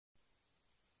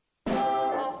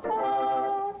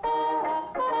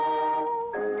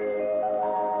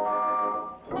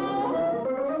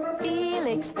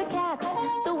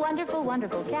wonderful,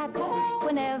 wonderful cat.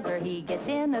 Whenever he gets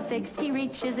in a fix, he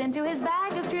reaches into his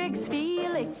bag of tricks.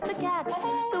 Felix the cat,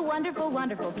 the wonderful,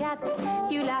 wonderful cat.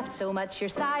 You laugh so much your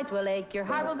sides will ache, your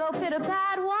heart will go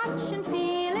pit-a-pat. Watching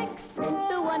Felix,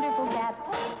 the wonderful cat.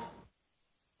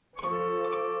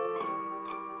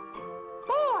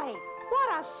 Boy,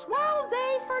 what a swell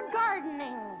day for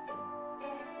gardening.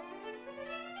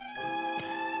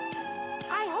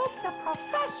 I hope the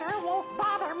professor won't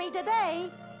bother me today.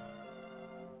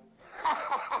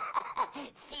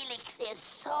 Felix is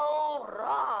so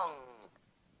wrong.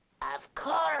 Of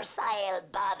course I'll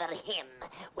bother him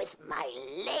with my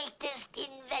latest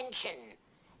invention.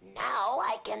 Now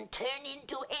I can turn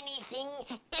into anything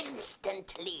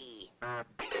instantly.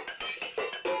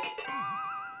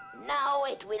 Now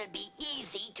it will be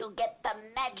easy to get the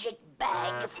magic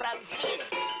bag from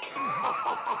Felix.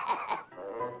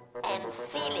 And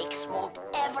Felix won't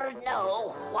ever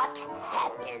know what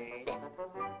happened.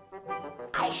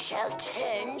 I shall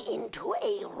turn into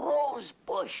a rose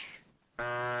bush.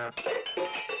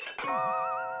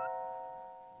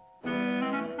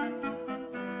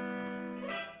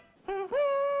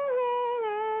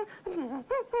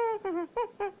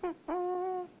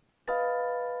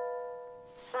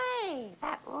 Say,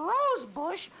 that rose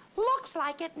bush looks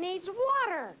like it needs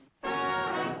water.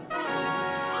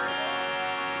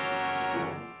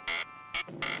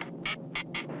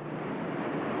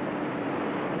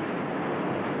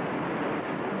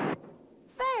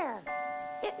 There,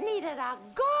 it needed a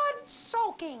good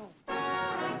soaking.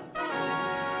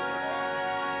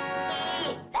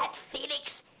 That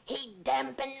Felix, he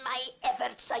dampened my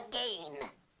efforts again.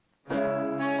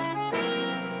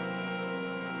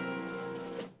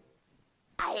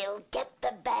 I'll get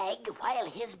the bag while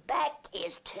his back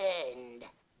is turned.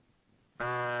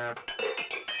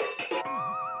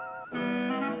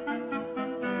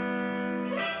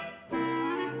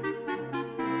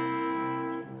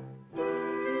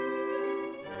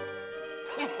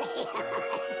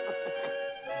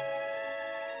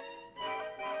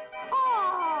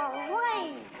 Oh,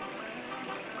 rain!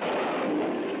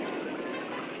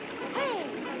 Hey,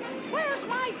 where's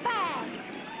my bag?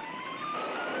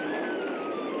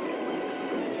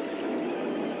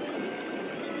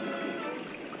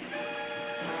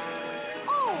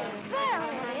 Oh, there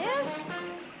it is.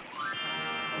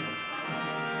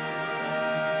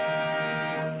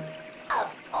 Of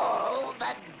all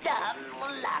the dumb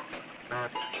luck.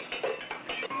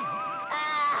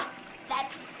 Ah, that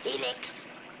Felix.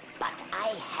 But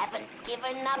I haven't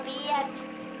given up yet.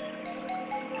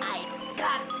 I've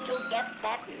got to get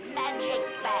that magic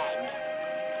bag.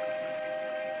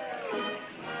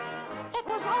 It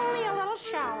was only a little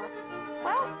shower.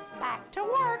 Well, back to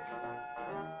work.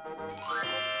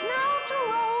 Now to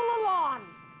roll the lawn.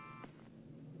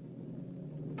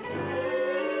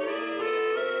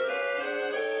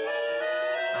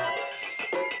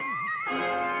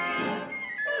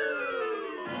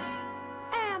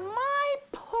 Am I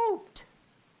pooped?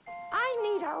 I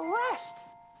need a rest.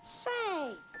 Say,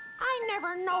 I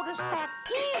never noticed that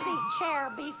easy chair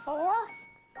before.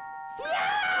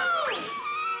 Yow!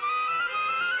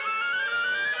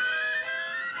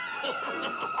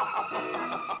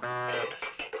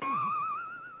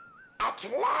 At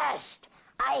last,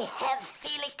 I have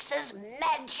Felix's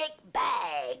magic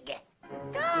bag.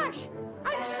 Gosh,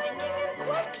 I'm sinking in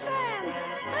quicksand!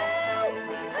 Help!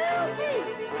 Help me!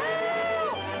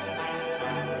 Help!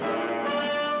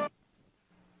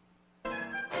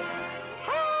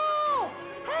 Help!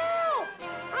 Help!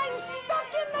 I'm stuck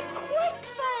in the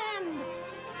quicksand!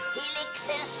 Felix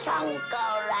is sunk,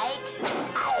 all right.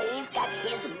 I've got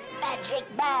his magic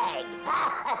bag.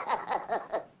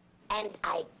 And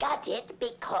I got it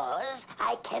because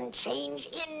I can change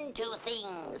into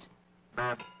things.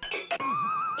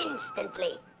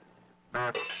 Instantly.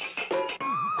 I've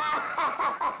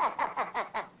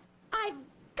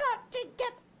got to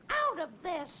get out of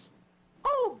this.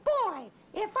 Oh boy,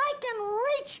 if I can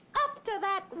reach up to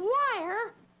that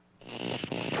wire.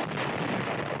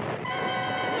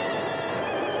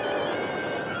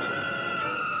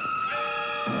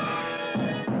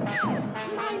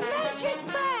 My magic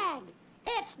bag!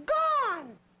 It's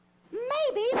gone!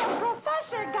 Maybe the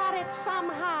professor got it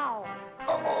somehow.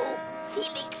 Uh-oh,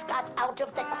 Felix got out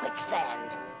of the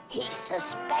quicksand. He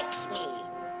suspects me,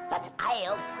 but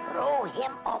I'll throw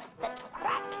him off the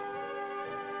track.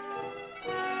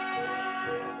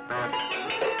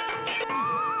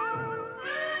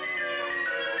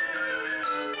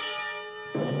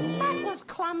 That was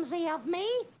clumsy of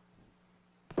me.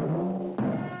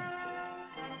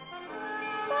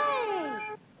 Say,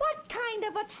 what kind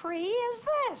of a tree is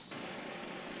this?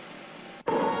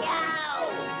 Yow!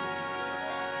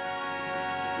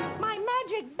 My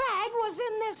magic bag was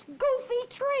in this goofy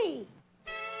tree.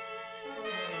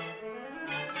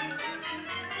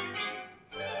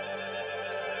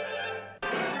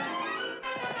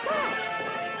 Gosh,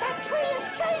 that tree is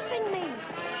chasing me.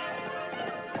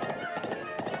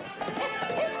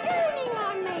 It's gaining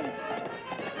on me.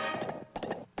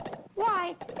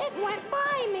 Why, it went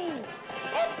by me.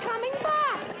 It's coming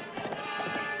back.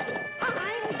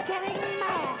 I'm getting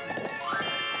mad.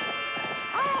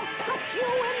 I'll cut you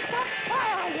into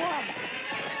firewood.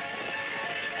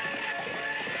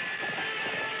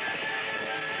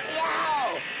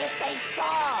 Yow! It's a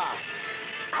saw.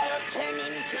 I'll turn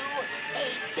into a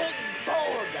big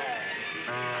boulder.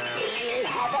 You'll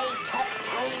have a tough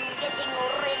time getting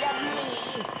rid of me.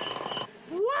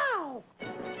 Wow!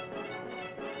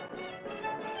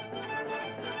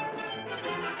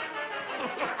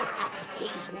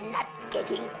 He's not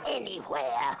getting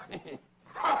anywhere.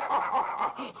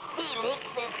 Felix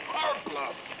is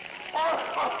helpless.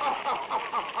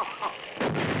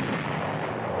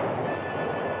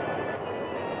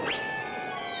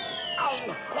 I'm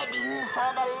heading for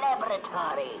the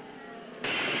laboratory.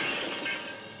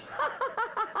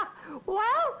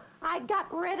 Well, I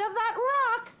got rid of that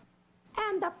rock,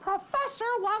 and the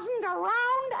professor wasn't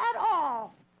around at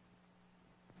all.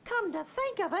 Come to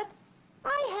think of it,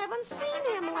 I haven't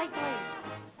seen him lately.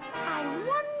 I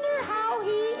wonder how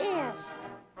he is.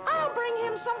 I'll bring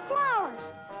him some flowers.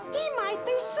 He might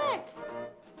be sick.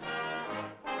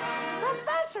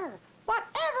 Professor,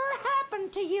 whatever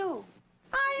happened to you?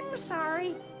 I'm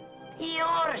sorry.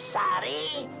 You're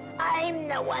sorry. I'm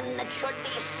the one that should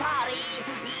be sorry.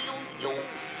 You,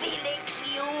 Felix,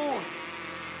 you.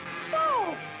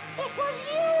 So, it was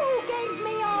you who gave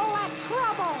me all that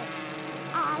trouble.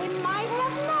 I might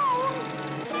have known.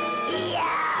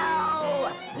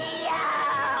 Yow! Yow!